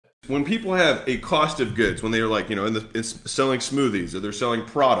when people have a cost of goods, when they're like, it's selling smoothies or they're selling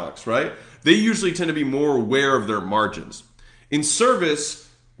products, right? They usually tend to be more aware of their margins. In service,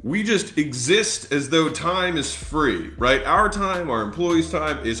 we just exist as though time is free, right? Our time, our employees'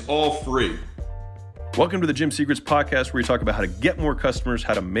 time is all free. Welcome to the Gym Secrets Podcast, where we talk about how to get more customers,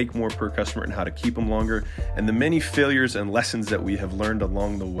 how to make more per customer, and how to keep them longer, and the many failures and lessons that we have learned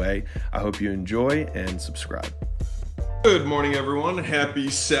along the way. I hope you enjoy and subscribe. Good morning, everyone.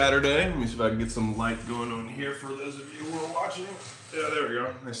 Happy Saturday. Let me see if I can get some light going on here for those of you who are watching. Yeah, there we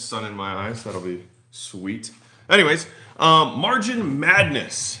go. Nice sun in my eyes. That'll be sweet. Anyways, margin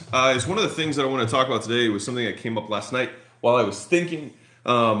madness is one of the things that I want to talk about today. It was something that came up last night while I was thinking.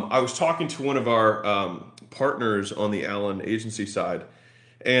 I was talking to one of our partners on the Allen agency side,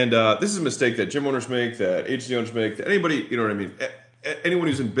 and this is a mistake that gym owners make, that agency owners make, that anybody, you know what I mean, anyone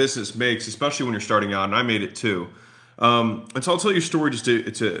who's in business makes, especially when you're starting out, and I made it too. And so I'll tell you a story just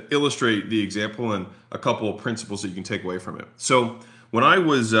to illustrate the example and a couple of principles that you can take away from it. So when I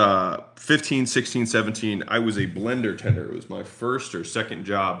was 15, 16, 17, I was a blender tender. It was my first or second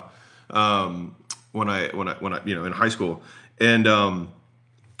job when I in high school, and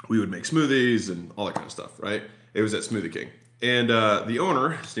we would make smoothies and all that kind of stuff, right? It was at Smoothie King. And the owner,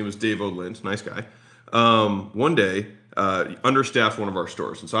 his name was Dave Odland, nice guy, one day understaffed one of our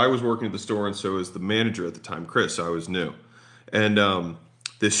stores. And so I was working at the store, and so was the manager at the time, Chris, so I was new. And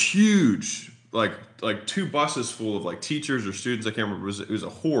this huge, like 2 buses full of like teachers or students, I can't remember, it was a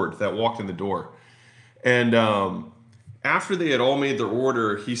horde that walked in the door. And after they had all made their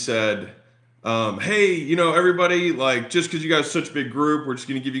order, he said, hey, everybody, like, just because you guys are such a big group, we're just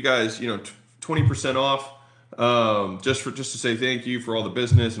going to give you guys, 20% off, just to say thank you for all the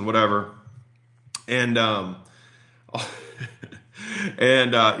business and whatever. And,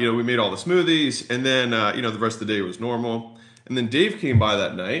 we made all the smoothies, and then, the rest of the day was normal. And then Dave came by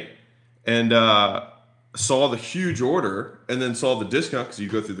that night and, saw the huge order, and then saw the discount, because you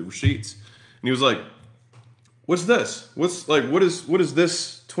go through the receipts. And he was like, what's this? What is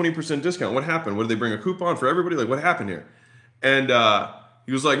this 20% discount? What happened? What, did they bring a coupon for everybody? Like, what happened here? And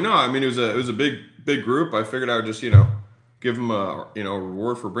he was like, no, I mean, it was a big group. I figured I would just, give them a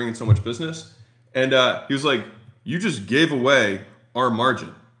reward for bringing so much business. And he was like, you just gave away our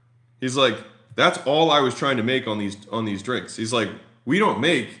margin. He's like, that's all I was trying to make on these drinks. He's like, we don't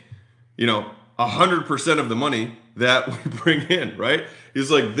make, 100% of the money that we bring in, right? He's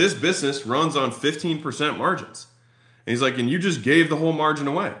like, this business runs on 15% margins. And he's like, and you just gave the whole margin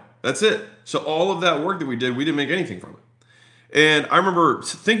away. That's it. So all of that work that we did, we didn't make anything from it. And I remember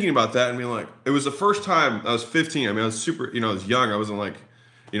thinking about that and being like, it was the first time I was 15. I mean, I was super, I was young. I wasn't like,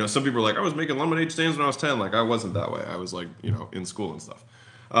 some people are like, I was making lemonade stands when I was 10. Like, I wasn't that way. I was like, in school and stuff.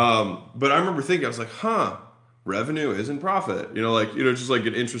 But I remember thinking, I was like, revenue isn't profit. Just like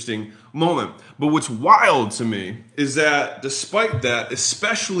an interesting moment. But what's wild to me is that despite that,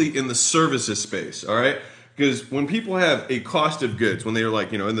 especially in the services space, all right? Because when people have a cost of goods, when they're like,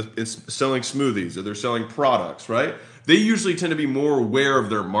 it's selling smoothies or they're selling products, right? They usually tend to be more aware of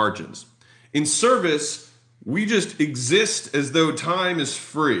their margins. In service, we just exist as though time is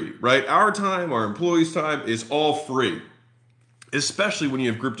free, right? Our time, our employees' time is all free, especially when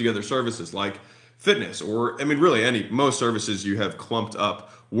you have grouped together services like fitness or, really most services you have clumped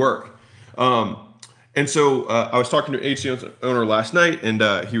up work. And so I was talking to an agency owner last night,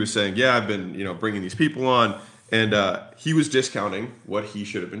 and he was saying, yeah, I've been, bringing these people on, and he was discounting what he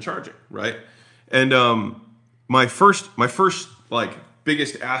should have been charging, right? And my first like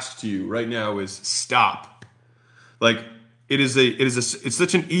biggest ask to you right now is stop. Like, it's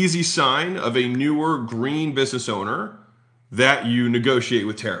such an easy sign of a newer green business owner that you negotiate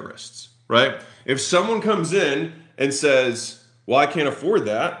with terrorists, right? If someone comes in and says, well, I can't afford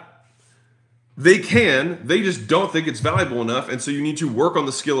that, they just don't think it's valuable enough, and so you need to work on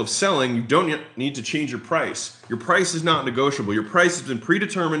the skill of selling. You don't need to change your price. Your price is not negotiable. Your price has been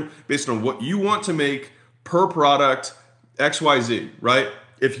predetermined based on what you want to make per product, XYZ, right?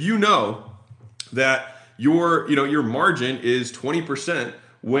 If you know that your margin is 20%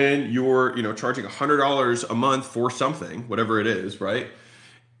 when you're, charging $100 a month for something, whatever it is, right?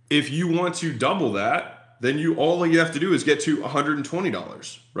 If you want to double that, then all you have to do is get to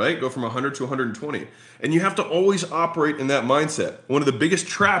 $120, right? Go from 100 to 120. And you have to always operate in that mindset. One of the biggest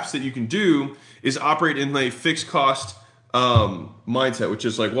traps that you can do is operate in a fixed cost mindset, which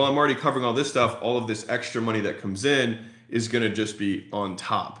is like, well, I'm already covering all this stuff. All of this extra money that comes in is going to just be on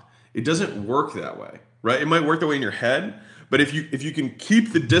top. It doesn't work that way, right? It might work that way in your head, but if you can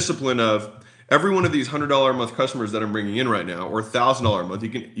keep the discipline of, every one of these $100 a month customers that I'm bringing in right now, or $1,000 a month,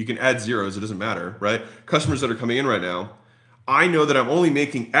 you can add zeros, it doesn't matter, right? Customers that are coming in right now, I know that I'm only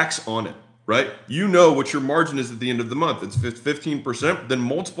making X on it, right? You know what your margin is at the end of the month. It's 15%, then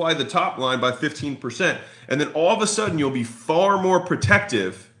multiply the top line by 15%. And then all of a sudden you'll be far more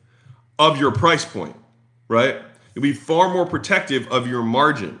protective of your price point, right? You'll be far more protective of your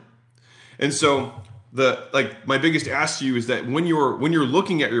margin. And so my biggest ask to you is that when you're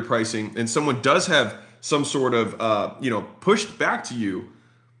looking at your pricing and someone does have some sort of pushed back to you,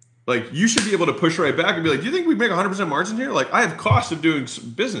 like you should be able to push right back and be like, do you think we make 100% margin here? Like I have cost of doing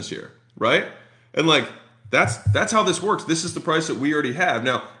business here, right? And like that's how this works. This is the price that we already have.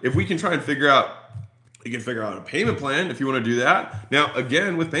 Now, if we can try and figure out a payment plan if you want to do that. Now,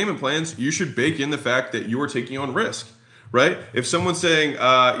 again, with payment plans, you should bake in the fact that you are taking on risk, right? If someone's saying,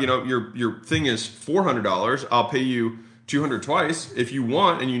 your thing is $400, I'll pay you $200 twice. If you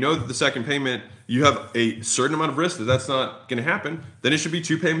want, and you know that the second payment, you have a certain amount of risk that that's not going to happen, then it should be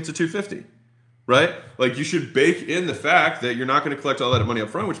 2 payments of $250, right? Like you should bake in the fact that you're not going to collect all that money up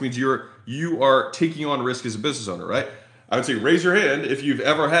front, which means you are taking on risk as a business owner, right? I would say raise your hand if you've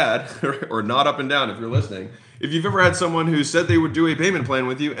ever had, or nod up and down if you're listening, if you've ever had someone who said they would do a payment plan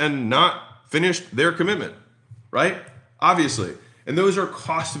with you and not finished their commitment, right? Obviously. And those are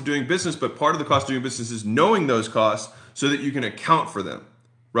costs of doing business, but part of the cost of doing business is knowing those costs so that you can account for them,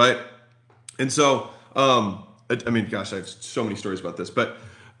 right? And so, I have so many stories about this, but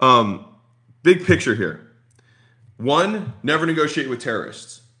big picture here. 1, never negotiate with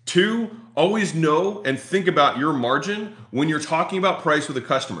terrorists. 2, always know and think about your margin when you're talking about price with a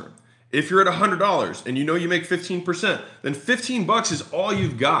customer. If you're at $100 and you know you make 15%, then $15 is all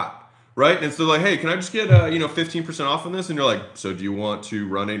you've got, right? And so like, hey, can I just get 15% off on this? And you're like, so do you want to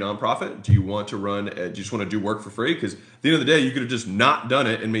run a nonprofit? Do you want to do you just want to do work for free? Because at the end of the day, you could have just not done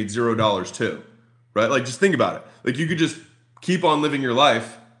it and made $0 too, right? Like just think about it. Like you could just keep on living your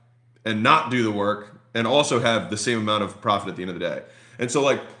life and not do the work and also have the same amount of profit at the end of the day. And so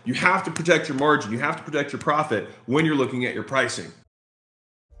like you have to protect your margin, you have to protect your profit when you're looking at your pricing.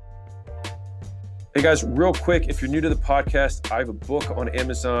 Hey guys, real quick, if you're new to the podcast, I have a book on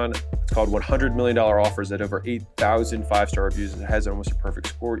Amazon. It's called $100 Million Offers at over 8,000 5-star reviews. It has almost a perfect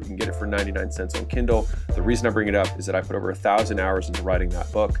score. You can get it for 99 cents on Kindle. The reason I bring it up is that I put over 1,000 hours into writing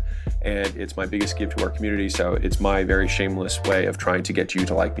that book, and it's my biggest gift to our community. So it's my very shameless way of trying to get you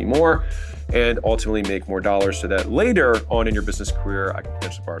to like me more and ultimately make more dollars so that later on in your business career, I can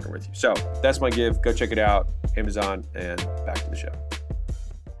potentially partner with you. So that's my give. Go check it out, Amazon, and back to the show.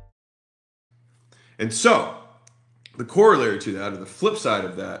 And so the corollary to that, or the flip side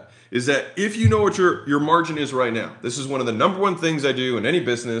of that, is that if you know what your margin is right now, this is one of the number one things I do in any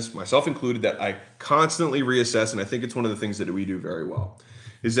business, myself included, that I constantly reassess, and I think it's one of the things that we do very well,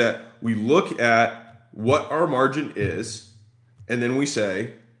 is that we look at what our margin is, and then we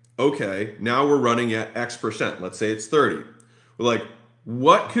say, okay, now we're running at X%. Let's say it's 30. We're like,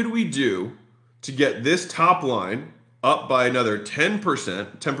 what could we do to get this top line up by another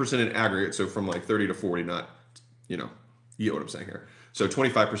 10% in aggregate, so from like 30 to 40, not, you know what I'm saying here. So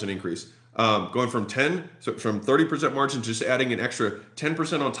 25% increase. Going from 30% margin, just adding an extra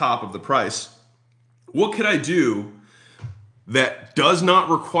 10% on top of the price. What could I do that does not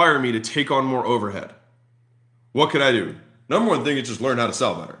require me to take on more overhead? What could I do? Number one thing is just learn how to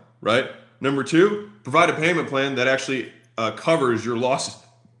sell better, right? Number 2, provide a payment plan that actually covers your losses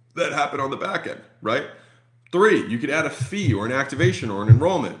that happen on the back end, right? 3, you could add a fee or an activation or an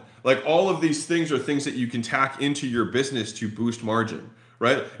enrollment. Like all of these things are things that you can tack into your business to boost margin,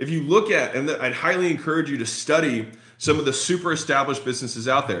 right? If you look at, and I'd highly encourage you to study some of the super established businesses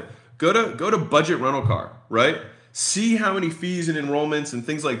out there. Go to Budget Rental Car, right? See how many fees and enrollments and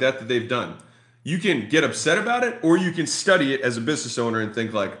things like that they've done. You can get upset about it, or you can study it as a business owner and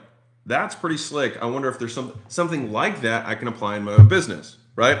think like, that's pretty slick. I wonder if there's something like that I can apply in my own business,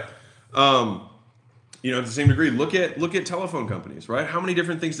 right? To the same degree, look at telephone companies, right? How many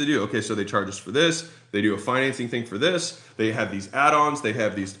different things they do? Okay, so they charge us for this. They do a financing thing for this. They have these add-ons. They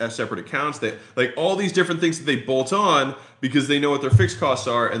have these separate accounts. They like all these different things that they bolt on because they know what their fixed costs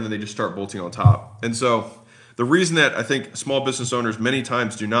are, and then they just start bolting on top. And so the reason that I think small business owners many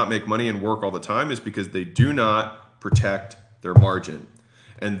times do not make money and work all the time is because they do not protect their margin.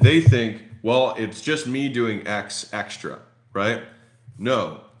 And they think, well, it's just me doing X extra, right?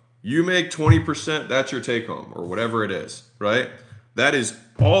 No. You make 20%, that's your take home, or whatever it is, right? That is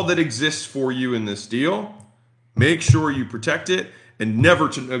all that exists for you in this deal. Make sure you protect it and never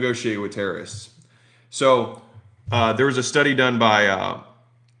to negotiate with terrorists. So there was a study done by, I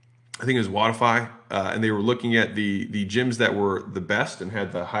think it was Wodify, and they were looking at the gyms that were the best and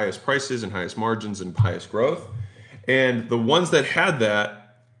had the highest prices and highest margins and highest growth. And the ones that had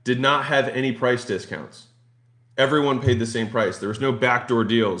that did not have any price discounts. everyone paid the same price. There was no backdoor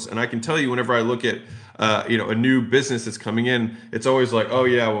deals. And I can tell you, whenever I look at a new business that's coming in, it's always like, oh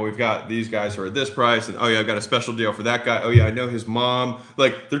yeah, well, we've got these guys who are at this price, and oh yeah, I've got a special deal for that guy. Oh yeah, I know his mom.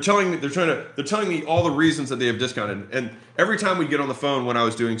 Like they're telling me all the reasons that they have discounted. And every time we get on the phone when I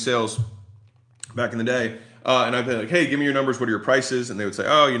was doing sales back in the day, and I'd be like, hey, give me your numbers. What are your prices? And they would say,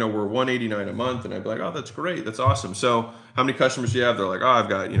 oh, we're $189 a month. And I'd be like, oh, that's great. That's awesome. So how many customers do you have? They're like, oh, I've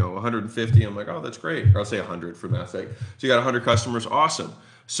got 150. I'm like, oh, that's great. Or I'll say 100 for math's sake. So you got 100 customers. Awesome.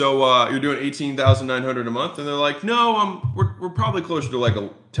 So you're doing $18,900 a month. And they're like, no, we're probably closer to like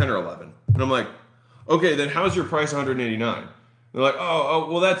a 10 or 11. And I'm like, okay, then how's your price 189? They're like, oh,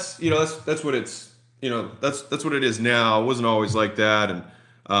 well, that's what it's, that's what it is now. It wasn't always like that. And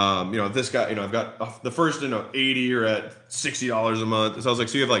this guy, I've got the first, 80 or at $60 a month. So I was like,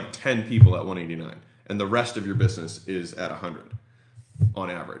 so you have like 10 people at 189 and the rest of your business is at 100 on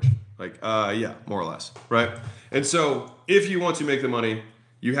average. Like, yeah, more or less. Right. And so if you want to make the money,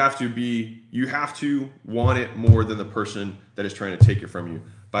 you have to want it more than the person that is trying to take it from you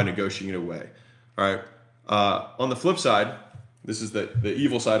by negotiating it away. All right. On the flip side, this is the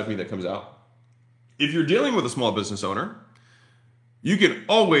evil side of me that comes out. If you're dealing with a small business owner, you can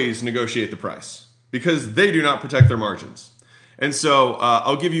always negotiate the price because they do not protect their margins. And so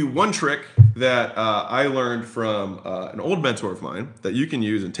I'll give you one trick that I learned from an old mentor of mine that you can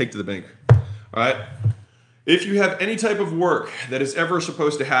use and take to the bank. All right. If you have any type of work that is ever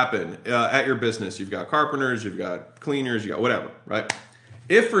supposed to happen at your business, you've got carpenters, you've got cleaners, you got whatever, right?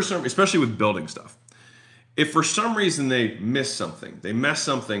 If for some, especially with building stuff, if for some reason they miss something, they mess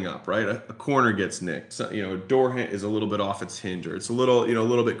something up, right? A corner gets nicked, so, a door is a little bit off its hinge, or it's a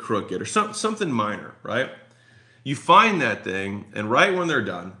little bit crooked, or something minor, right? You find that thing, and right when they're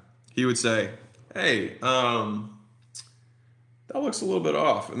done, he would say, "Hey, that looks a little bit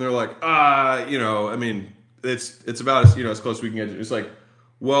off," and they're like, it's about as close as we can get. It's like,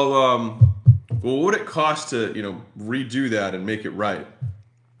 well, what would it cost to redo that and make it right?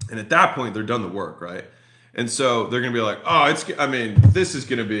 And at that point, they're done the work, right? And so they're going to be like, this is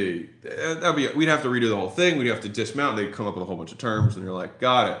going to be, we'd have to redo the whole thing. We'd have to dismount. They'd come up with a whole bunch of terms and they're like,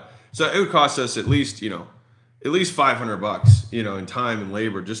 got it. So it would cost us at least $500, in time and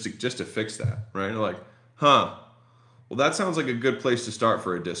labor just to fix that. Right. And they're like, well, that sounds like a good place to start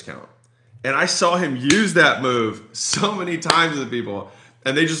for a discount. And I saw him use that move so many times with people,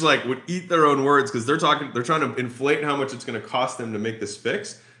 and they just like would eat their own words because they're trying to inflate how much it's going to cost them to make this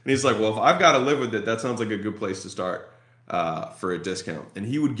fix. And he's like, well, if I've got to live with it, that sounds like a good place to start for a discount. And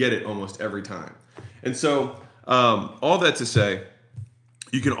he would get it almost every time. And so all that to say,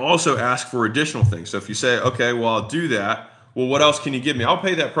 you can also ask for additional things. So if you say, okay, well, I'll do that. Well, what else can you give me? I'll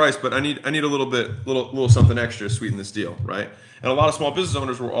pay that price, but I need a little something extra to sweeten this deal, right? And a lot of small business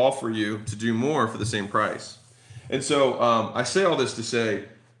owners will offer you to do more for the same price. And so I say all this to say,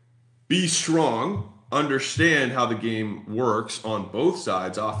 be strong. Understand how the game works on both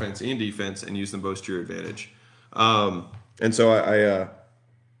sides, offense and defense, and use them both to your advantage. And so I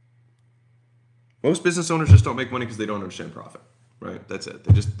most business owners just don't make money because they don't understand profit, right? That's it.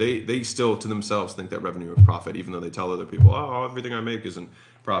 They still to themselves think that revenue is profit, even though they tell other people, oh, everything I make isn't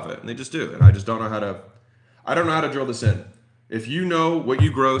profit, and they just do. And I just don't know how to drill this in. If you know what you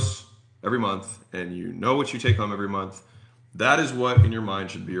gross every month and you know what you take home every month, that is what in your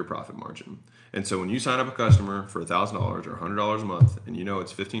mind should be your profit margin. And so when you sign up a customer for $1,000 or $100 a month and you know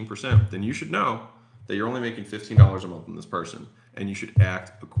it's 15%, then you should know that you're only making $15 a month on this person, and you should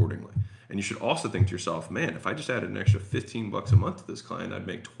act accordingly. And you should also think to yourself, man, if I just added an extra $15 a month to this client, I'd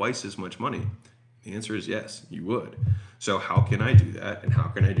make twice as much money. The answer is yes, you would. So how can I do that? And how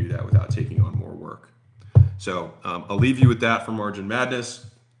can I do that without taking on more work? So I'll leave you with that for Margin Madness.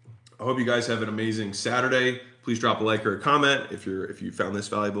 I hope you guys have an amazing Saturday. Please drop a like or a comment if you found this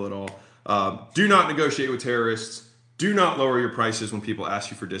valuable at all. Do not negotiate with terrorists. Do not lower your prices when people ask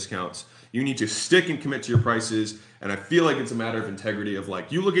you for discounts. You need to stick and commit to your prices. And I feel like it's a matter of integrity of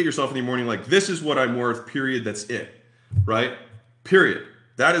like, you look at yourself in the morning like, this is what I'm worth, period. That's it, right? Period.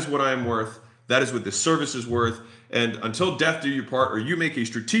 That is what I'm worth. That is what this service is worth. And until death do you part, or you make a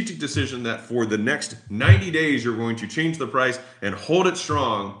strategic decision that for the next 90 days, you're going to change the price and hold it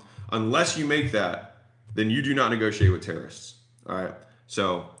strong, unless you make that, then you do not negotiate with terrorists. All right.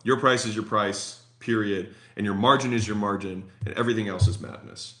 So your price is your price, period. And your margin is your margin, and everything else is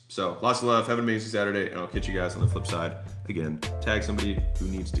madness. So lots of love. Have an amazing Saturday, and I'll catch you guys on the flip side. Again, tag somebody who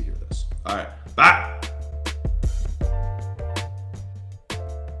needs to hear this. All right. Bye.